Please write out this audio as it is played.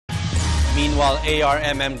Meanwhile,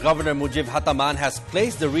 ARMM Governor Mujib Hataman has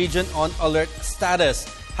placed the region on alert status.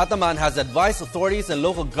 Hataman has advised authorities and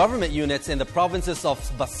local government units in the provinces of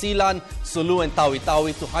Basilan, Sulu and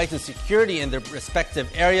Tawi-Tawi to heighten security in their respective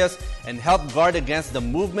areas and help guard against the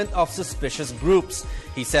movement of suspicious groups.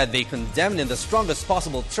 He said they condemned in the strongest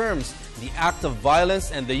possible terms the act of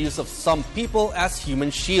violence and the use of some people as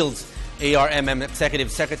human shields. ARMM Executive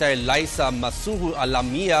Secretary Liza Masuhu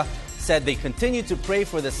Alamia said they continue to pray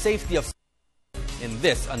for the safety of in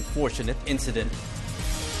this unfortunate incident.